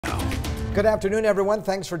Good afternoon, everyone.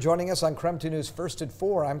 Thanks for joining us on KREM 2 News First at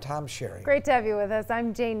 4. I'm Tom Sherry. Great to have you with us.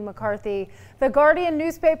 I'm Jane McCarthy. The Guardian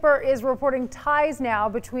newspaper is reporting ties now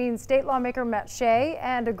between state lawmaker Matt Shea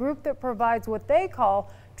and a group that provides what they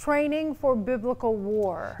call training for biblical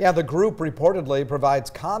war. Yeah, the group reportedly provides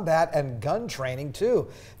combat and gun training, too.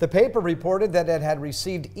 The paper reported that it had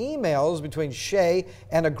received emails between Shea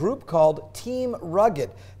and a group called Team Rugged.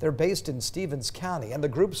 They're based in Stevens County, and the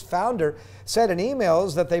group's founder said in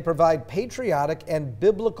emails that they provide patriotic and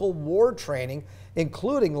biblical war training,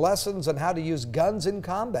 including lessons on how to use guns in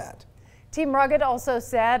combat. Team Rugged also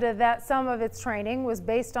said that some of its training was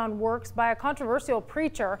based on works by a controversial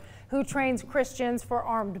preacher who trains Christians for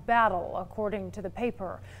armed battle, according to the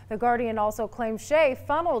paper. The Guardian also claims Shea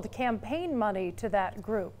funneled campaign money to that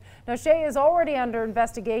group. Now, Shea is already under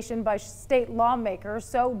investigation by state lawmakers,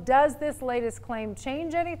 so does this latest claim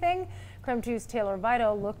change anything? KREM 2's Taylor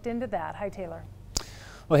Vito looked into that. Hi, Taylor.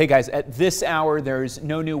 Well, hey guys, at this hour, there's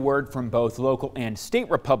no new word from both local and state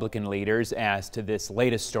Republican leaders as to this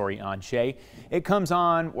latest story on Shea. It comes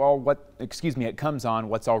on, it comes on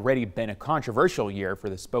what's already been a controversial year for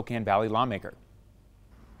the Spokane Valley lawmaker.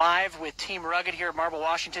 Live with Team Rugged here at Marble,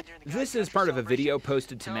 Washington. This is part of a video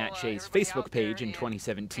posted to Matt Shea's Facebook page in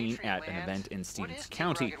 2017 at an event in Stevens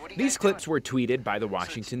County. These clips were tweeted by the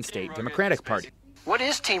Washington State Democratic Party. What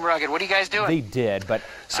is Team Rugged? What are you guys doing? They did, but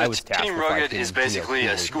I was tasked Team with Rugged is basically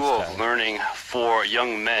a school of learning for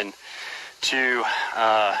young men to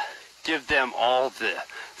give them all the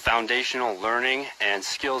foundational learning and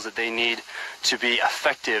skills that they need to be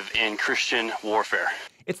effective in Christian warfare.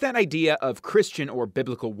 It's that idea of Christian or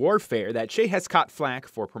biblical warfare that Shea has caught flack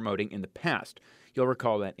for promoting in the past. You'll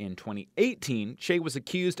recall that in 2018, Shea was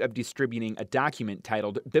accused of distributing a document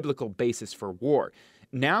titled Biblical Basis for War.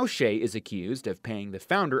 Now Shea is accused of paying the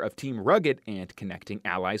founder of Team Rugged and connecting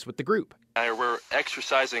allies with the group. We're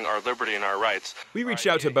exercising our liberty and our rights. We reached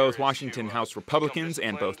out to both Washington House Republicans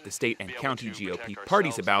and both the state and county GOP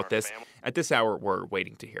parties about this. At this hour, we're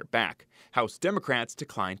waiting to hear back. House Democrats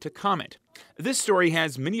declined to comment. This story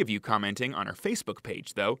has many of you commenting on our Facebook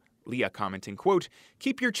page, though. Leah commenting, quote,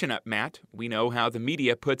 "Keep your chin up, Matt. We know how the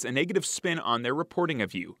media puts a negative spin on their reporting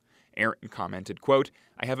of you." Aaron commented, quote,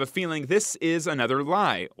 "I have a feeling this is another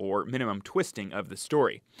lie or minimum twisting of the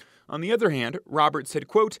story." On the other hand, Robert said,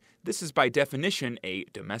 quote, "This is by definition a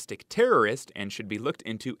domestic terrorist and should be looked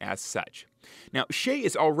into as such." Now, Shea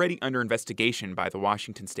is already under investigation by the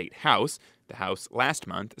Washington State House. The House last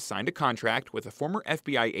month signed a contract with a former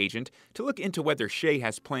FBI agent to look into whether Shea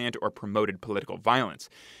has planned or promoted political violence.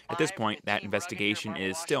 At this point, that investigation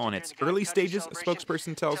is still in its early stages, a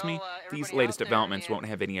spokesperson tells me. These latest developments won't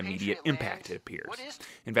have any immediate impact, it appears.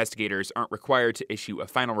 Investigators aren't required to issue a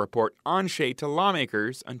final report on Shea to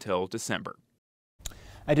lawmakers until December.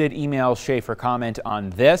 I did email Shea for comment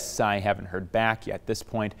on this. I haven't heard back yet at this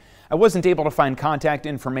point. I wasn't able to find contact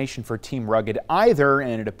information for Team Rugged either,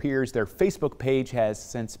 and it appears their Facebook page has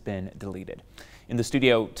since been deleted. In the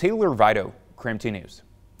studio, Taylor Vito, KREM 2 News.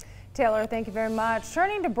 Taylor, thank you very much.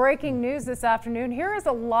 Turning to breaking news this afternoon, here is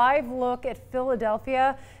a live look at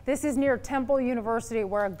Philadelphia. This is near Temple University,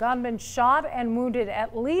 where a gunman shot and wounded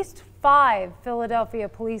at least 5 Philadelphia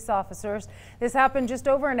police officers. This happened just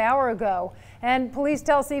over an hour ago. And police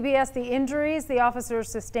tell CBS the injuries the officers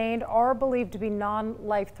sustained are believed to be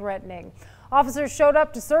non-life-threatening. Officers showed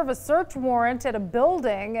up to serve a search warrant at a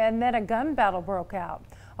building, and then a gun battle broke out.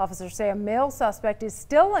 Officers say a male suspect is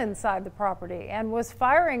still inside the property and was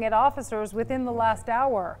firing at officers within the last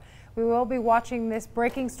hour. We will be watching this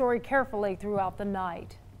breaking story carefully throughout the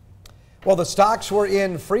night. Well, the stocks were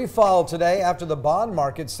in free fall today after the bond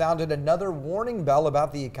market sounded another warning bell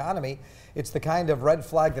about the economy. It's the kind of red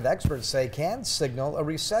flag that experts say can signal a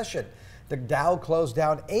recession. The Dow closed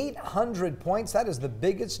down 800 points. That is the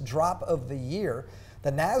biggest drop of the year.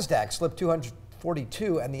 The NASDAQ slipped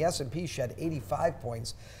 242 and the S&P shed 85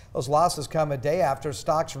 points. Those losses come a day after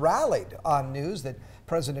stocks rallied on news that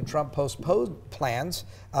President Trump postponed plans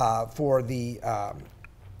for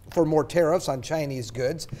more tariffs on Chinese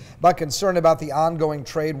goods. But concern about the ongoing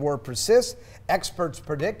trade war persists. Experts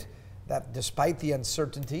predict that despite the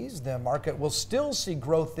uncertainties, the market will still see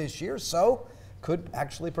growth this year, so could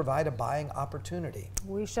actually provide a buying opportunity.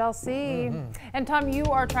 We shall see. And Tom, you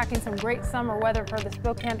are tracking some great summer weather for the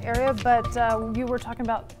Spokane area, but you were talking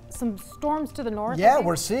about some storms to the north. Yeah,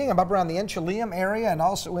 we're seeing them up around the Enchilium area and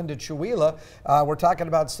also into Chewelah. We're talking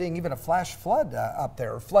about seeing even a flash flood up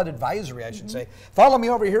there, or flood advisory, I should say. Follow me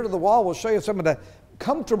over here to the wall. We'll show you some of the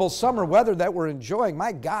comfortable summer weather that we're enjoying.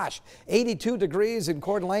 My gosh, 82 degrees in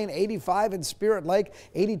Coeur d'Alene, 85 in Spirit Lake,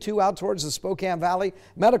 82 out towards the Spokane Valley.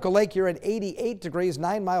 Medical Lake, you're at 88 degrees,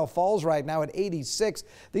 9 Mile Falls right now at 86.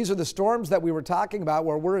 These are the storms that we were talking about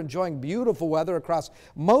where we're enjoying beautiful weather across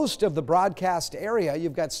most of the broadcast area.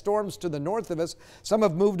 You've got storms to the north of us. Some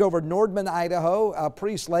have moved over Nordman, Idaho,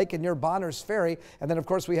 Priest Lake, and near Bonner's Ferry. And then, of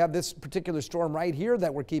course, we have this particular storm right here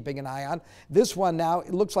that we're keeping an eye on. This one now,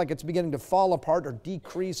 it looks like it's beginning to fall apart or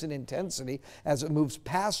decrease in intensity as it moves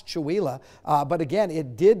past Chewelah. But again,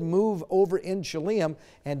 it did move over in Chewelah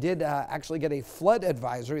and did actually get a flood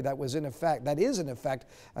advisory that is in effect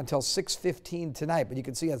until 6:15 tonight. But you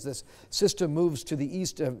can see as this system moves to the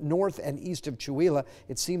east of north and east of Chewelah,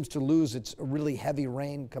 it seems to lose its really heavy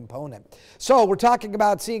rain component. So we're talking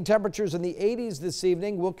about seeing temperatures in the 80s this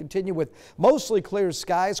evening. We'll continue with mostly clear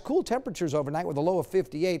skies, cool temperatures overnight with a low of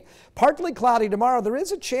 58. Partly cloudy tomorrow. There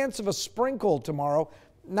is a chance of a sprinkle tomorrow.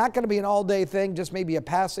 Not going to be an all-day thing, just maybe a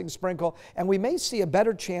passing sprinkle. And we may see a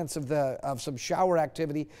better chance of some shower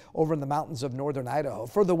activity over in the mountains of northern Idaho.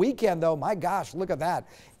 For the weekend, though, my gosh, look at that.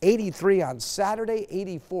 83 on Saturday,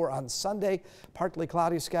 84 on Sunday. Partly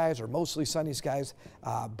cloudy skies or mostly sunny skies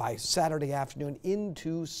by Saturday afternoon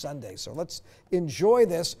into Sunday. So let's enjoy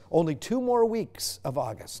this. Only 2 more weeks of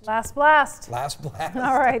August. Last blast. Last blast.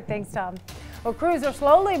 All right, thanks, Tom. Well, crews are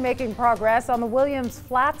slowly making progress on the Williams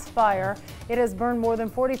Flats fire. It has burned more than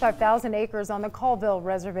 45,000 acres on the Colville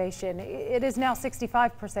Reservation. It is now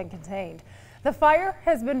 65% contained. The fire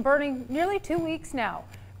has been burning nearly 2 weeks now.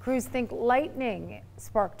 Crews think lightning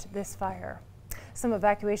sparked this fire. Some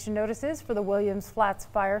evacuation notices for the Williams Flats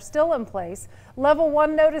fire still in place. Level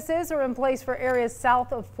 1 notices are in place for areas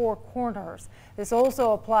south of Four Corners. This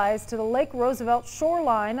also applies to the Lake Roosevelt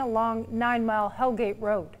shoreline along 9 Mile Hellgate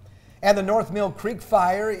Road. And the North Mill Creek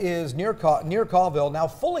fire is near Colville, now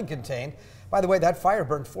fully contained. By the way, that fire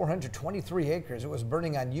burned 423 acres. It was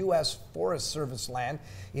burning on U.S. Forest Service land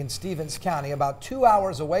in Stevens County, about 2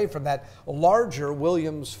 hours away from that larger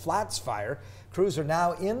Williams Flats fire. Crews are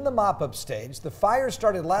now in the mop-up stage. The fire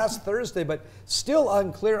started last Thursday, but still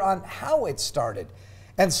unclear on how it started.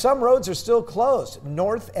 And some roads are still closed.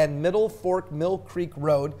 North and Middle Fork Mill Creek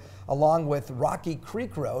Road, along with Rocky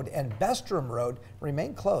Creek Road and Bestrom Road,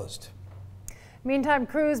 remain closed. Meantime,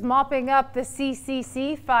 crews mopping up the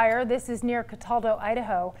CCC fire. This is near Cataldo,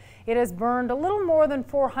 Idaho. It has burned a little more than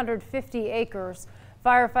 450 acres.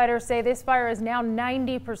 Firefighters say this fire is now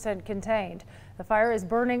 90% contained. The fire is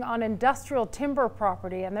burning on industrial timber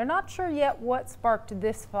property, and they're not sure yet what sparked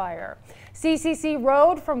this fire. CCC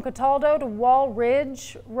Road from Cataldo to Wall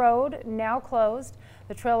Ridge Road now closed.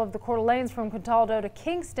 The trail of the Coeur d'Alenes from Cataldo to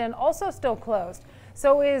Kingston also still closed.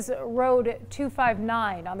 So is Road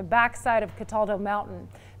 259 on the backside of Cataldo Mountain.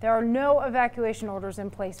 There are no evacuation orders in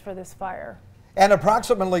place for this fire. And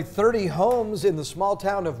approximately 30 homes in the small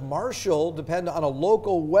town of Marshall depend on a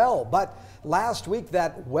local well. But last week,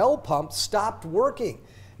 that well pump stopped working.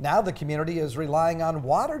 Now the community is relying on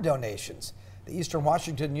water donations. The Eastern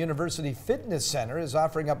Washington University Fitness Center is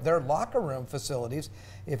offering up their locker room facilities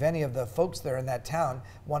if any of the folks there in that town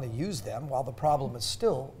want to use them while the problem is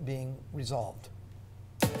still being resolved.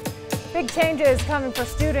 Big changes coming for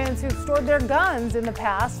students who've stored their guns in the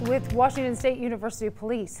past with Washington State University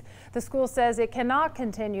Police. The school says it cannot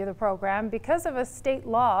continue the program because of a state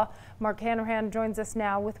law. Mark Hanrahan joins us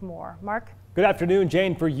now with more. Mark? Good afternoon,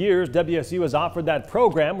 Jane. For years, WSU has offered that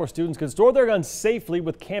program where students can store their guns safely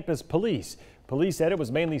with campus police. Police said it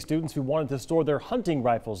was mainly students who wanted to store their hunting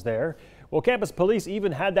rifles there. Well, campus police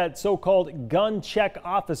even had that so-called gun check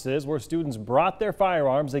offices where students brought their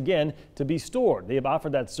firearms again to be stored. They have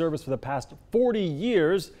offered that service for the past 40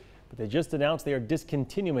 years, but they just announced they are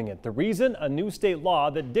discontinuing it. The reason? A new state law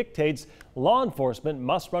that dictates law enforcement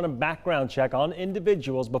must run a background check on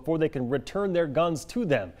individuals before they can return their guns to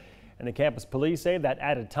them. And the campus police say that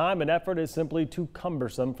added time and effort is simply too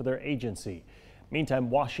cumbersome for their agency. Meantime,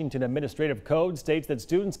 Washington Administrative Code states that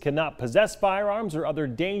students cannot possess firearms or other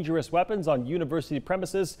dangerous weapons on university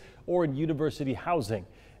premises or in university housing.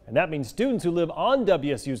 And that means students who live on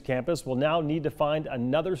WSU's campus will now need to find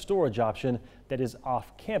another storage option that is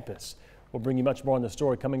off campus. We'll bring you much more on the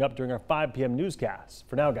story coming up during our 5 p.m. newscast.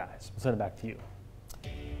 For now, guys, we'll send it back to you.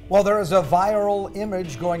 Well, there is a viral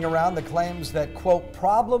image going around that claims that, quote,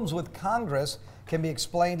 problems with Congress can be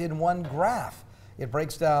explained in one graph. It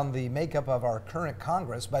breaks down the makeup of our current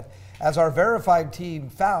Congress, but as our verified team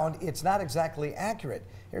found, it's not exactly accurate.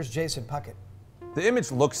 Here's Jason Puckett. The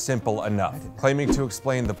image looks simple enough, claiming to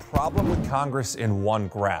explain the problem with Congress in one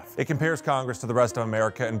graph. It compares Congress to the rest of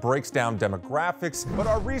America and breaks down demographics, but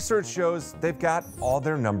our research shows they've got all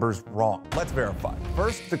their numbers wrong. Let's verify.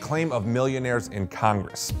 First, the claim of millionaires in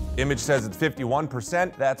Congress. Image says it's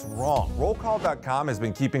 51%. That's wrong. Rollcall.com has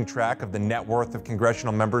been keeping track of the net worth of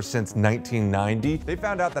congressional members since 1990. They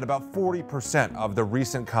found out that about 40% of the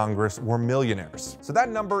recent Congress were millionaires. So that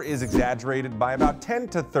number is exaggerated by about 10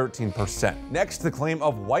 to 13%. Next, the claim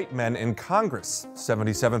of white men in Congress,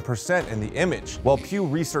 77% in the image. While Pew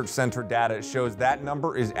Research Center data shows that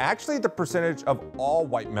number is actually the percentage of all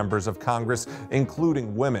white members of Congress,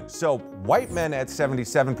 including women. So white men at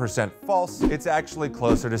 77% false, it's actually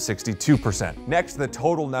closer to 62%. Next, the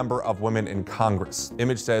total number of women in Congress.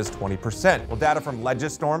 Image says 20%. Well, data from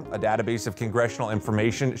Legistorm, a database of congressional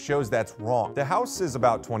information, shows that's wrong. The House is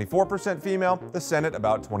about 24% female, the Senate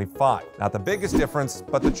about 25%. Not the biggest difference,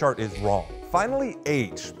 but the chart is wrong. Finally,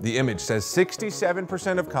 age. The image says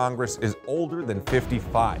 67% of Congress is older than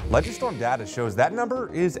 55. Legistorm data shows that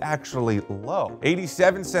number is actually low.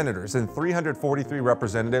 87 senators and 343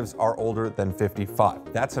 representatives are older than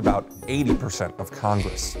 55. That's about 80% of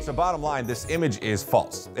Congress. So bottom line, this image is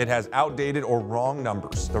false. It has outdated or wrong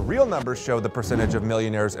numbers. The real numbers show the percentage of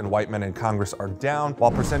millionaires and white men in Congress are down,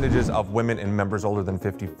 while percentages of women and members older than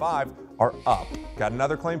 55 are up. Got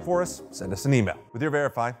another claim for us? Send us an email. With your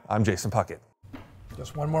Verify, I'm Jason Puckett.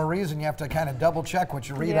 Just one more reason you have to kind of double check what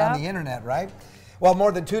you read on the internet, right? Well,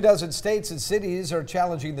 more than 24 states and cities are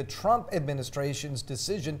challenging the Trump administration's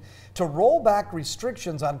decision to roll back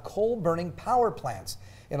restrictions on coal-burning power plants.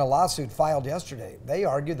 In a lawsuit filed yesterday, they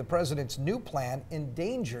argue the president's new plan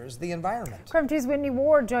endangers the environment. KREM 2's Whitney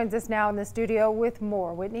Ward joins us now in the studio with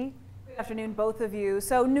more. Whitney? Good afternoon, both of you.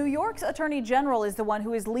 So New York's Attorney General is the one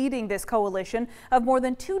who is leading this coalition of more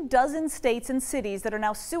than 24 states and cities that are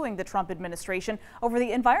now suing the Trump administration over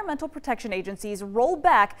the Environmental Protection Agency's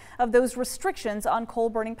rollback of those restrictions on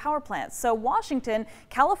coal-burning power plants. So Washington,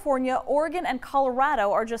 California, Oregon, and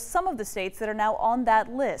Colorado are just some of the states that are now on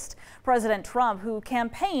that list. President Trump, who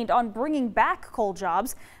campaigned on bringing back coal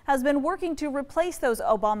jobs, has been working to replace those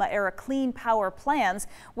Obama-era clean power plans,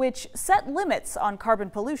 which set limits on carbon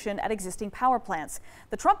pollution at existing power plants.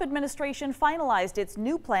 The Trump administration finalized its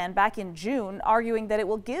new plan back in June, arguing that it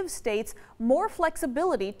will give states more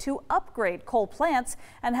flexibility to upgrade coal plants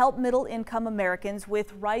and help middle-income Americans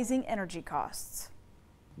with rising energy costs.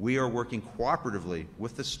 We are working cooperatively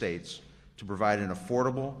with the states to provide an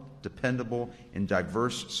affordable, dependable, and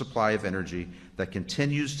diverse supply of energy that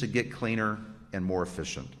continues to get cleaner and more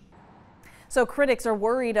efficient. So critics are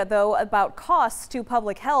worried, though, about costs to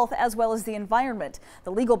public health as well as the environment.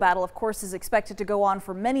 The legal battle, of course, is expected to go on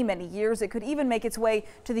for many, many years. It could even make its way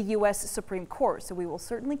to the U.S. Supreme Court. So we will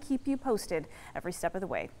certainly keep you posted every step of the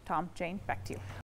way. Tom, Jane, back to you.